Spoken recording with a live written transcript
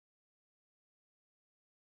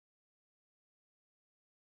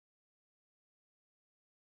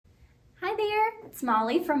Hi there, it's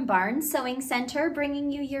Molly from Barnes Sewing Center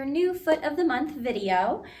bringing you your new Foot of the Month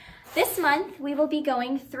video. This month we will be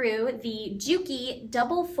going through the Juki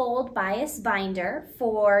Double Fold Bias Binder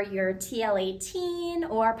for your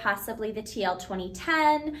TL18 or possibly the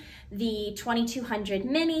TL2010, the 2200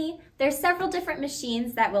 Mini. There's several different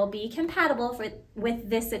machines that will be compatible with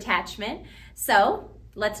this attachment. So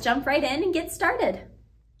let's jump right in and get started.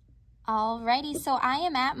 Alrighty, so I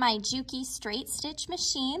am at my Juki straight stitch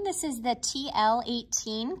machine. This is the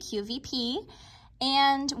TL18 QVP,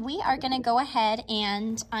 and we are going to go ahead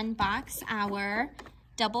and unbox our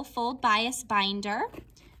double fold bias binder.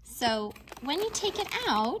 So when you take it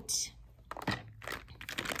out,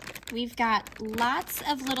 we've got lots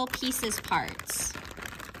of little pieces parts.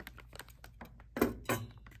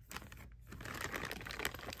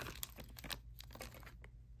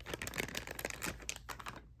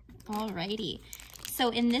 Alrighty, so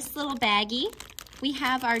in this little baggie, we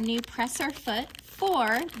have our new presser foot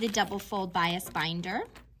for the double fold bias binder.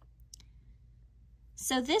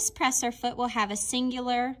 So this presser foot will have a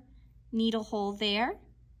singular needle hole there,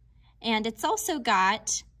 and it's also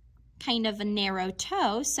got kind of a narrow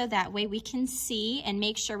toe, so that way we can see and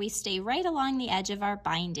make sure we stay right along the edge of our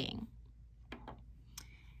binding.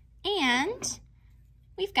 And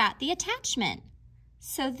we've got the attachment.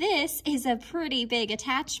 So this is a pretty big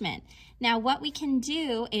attachment. Now what we can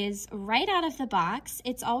do is right out of the box,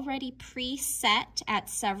 it's already preset at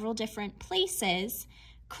several different places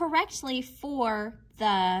correctly for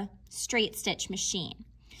the straight stitch machine.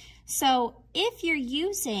 So if you're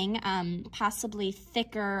using possibly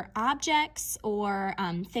thicker objects or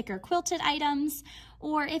thicker quilted items,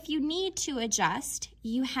 or if you need to adjust,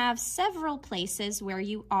 you have several places where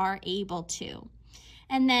you are able to.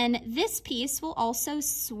 And then this piece will also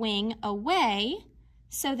swing away,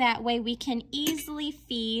 so that way we can easily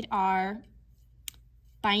feed our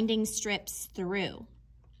binding strips through.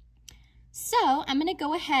 So I'm going to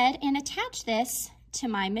go ahead and attach this to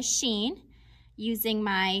my machine using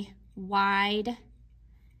my wide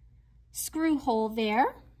screw hole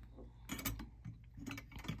there.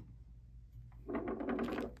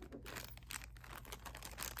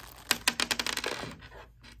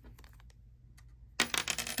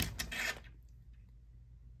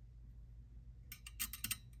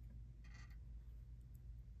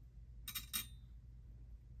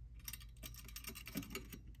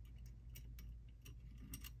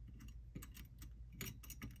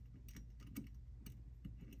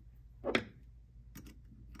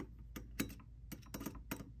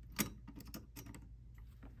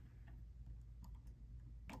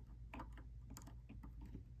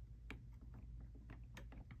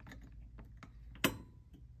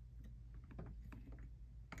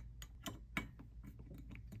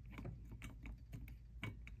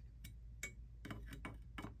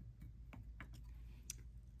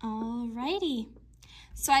 Alrighty,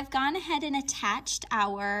 so I've gone ahead and attached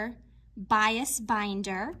our bias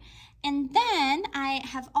binder, and then I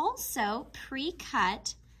have also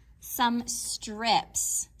pre-cut some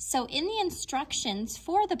strips. So in the instructions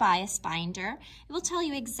for the bias binder, it will tell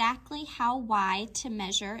you exactly how wide to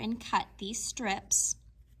measure and cut these strips.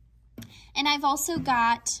 And I've also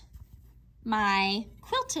got my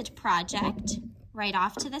quilted project right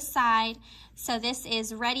off to the side. So this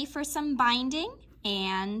is ready for some binding,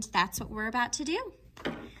 and that's what we're about to do.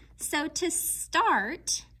 So to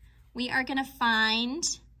start, we are going to find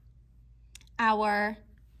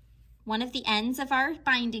one of the ends of our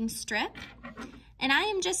binding strip, and I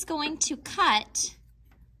am just going to cut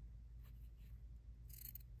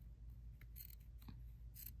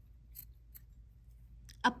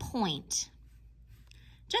a point,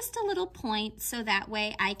 just a little point, so that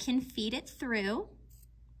way I can feed it through.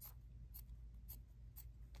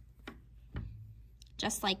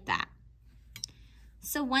 Just like that.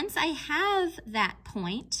 So once I have that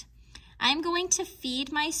point, I'm going to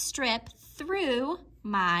feed my strip through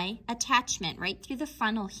my attachment, right through the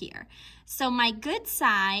funnel here. So my good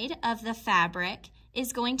side of the fabric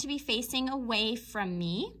is going to be facing away from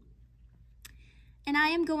me, and I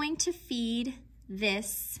am going to feed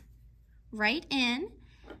this right in.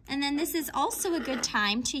 And then this is also a good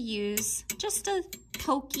time to use just a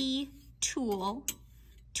pokey tool,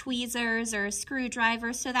 tweezers or a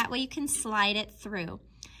screwdriver, so that way you can slide it through.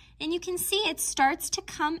 And you can see it starts to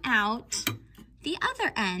come out the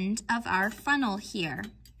other end of our funnel here.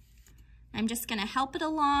 I'm just going to help it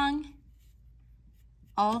along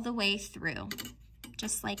all the way through,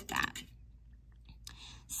 just like that.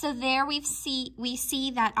 So there we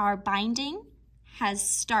see that our binding has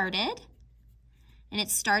started, and it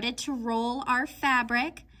started to roll our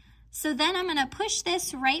fabric. So then I'm going to push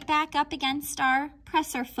this right back up against our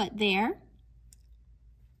presser foot there.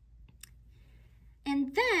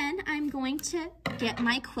 And then I'm going to get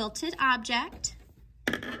my quilted object.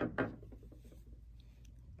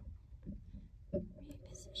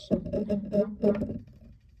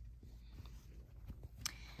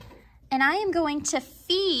 And I am going to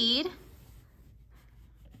feed,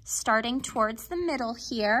 starting towards the middle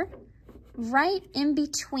here, right in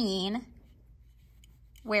between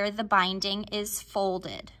where the binding is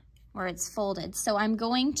folded, where it's folded. So I'm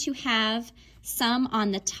going to have some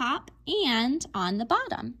on the top and on the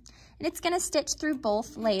bottom. And it's going to stitch through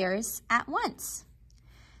both layers at once.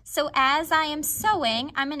 So as I am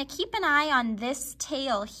sewing, I'm going to keep an eye on this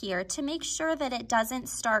tail here to make sure that it doesn't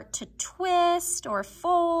start to twist or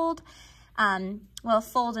fold. Well,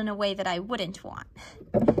 fold in a way that I wouldn't want.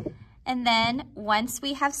 And then once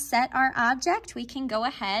we have set our object, we can go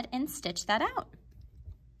ahead and stitch that out.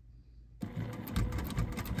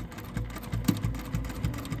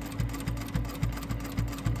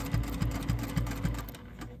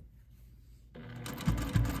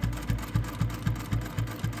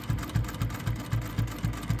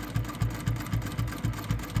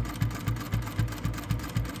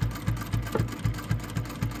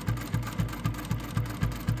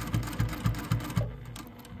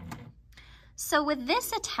 So with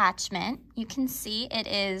this attachment, you can see it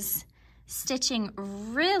is stitching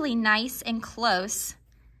really nice and close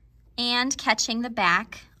and catching the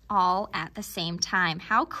back all at the same time.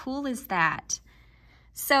 How cool is that?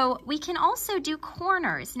 So we can also do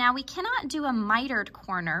corners. Now we cannot do a mitered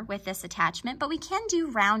corner with this attachment, but we can do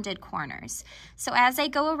rounded corners. So as I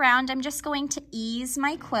go around, I'm just going to ease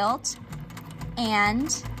my quilt and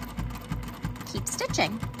keep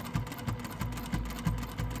stitching.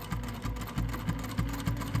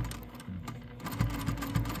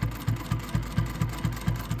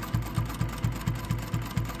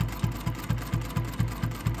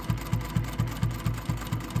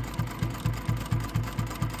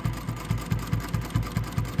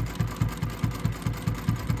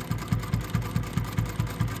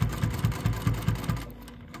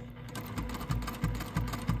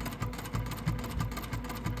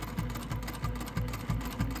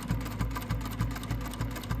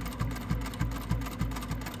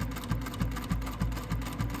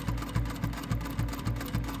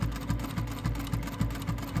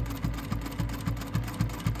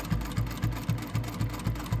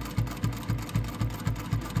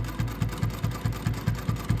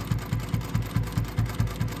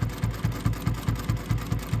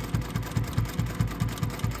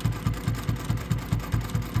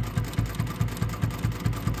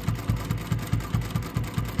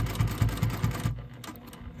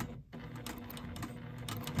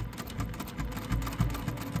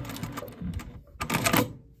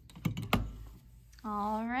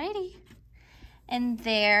 Alrighty, and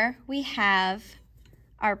there we have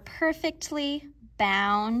our perfectly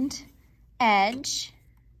bound edge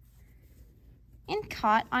and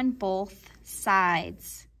caught on both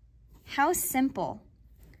sides. How simple.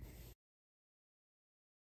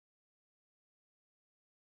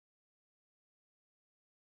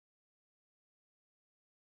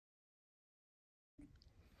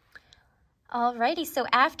 Alrighty, so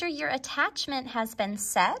after your attachment has been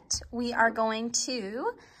set, we are going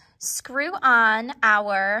to screw on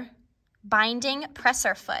our binding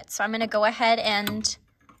presser foot. So I'm going to go ahead and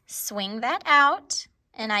swing that out,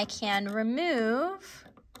 and I can remove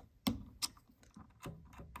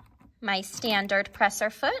my standard presser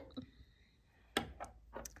foot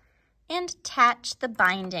and attach the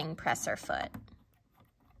binding presser foot.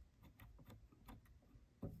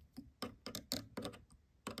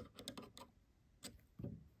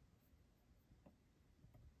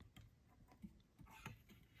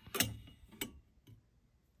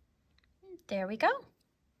 There we go.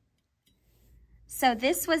 So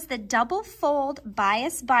this was the double fold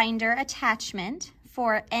bias binder attachment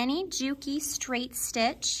for any Juki straight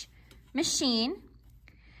stitch machine.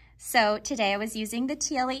 So today I was using the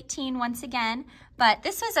TL18 once again, but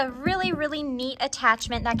this was a really, really neat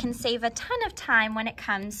attachment that can save a ton of time when it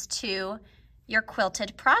comes to your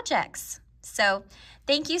quilted projects. So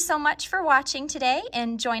thank you so much for watching today,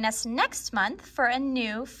 and join us next month for a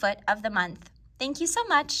new Foot of the Month. Thank you so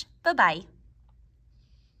much. Bye-bye.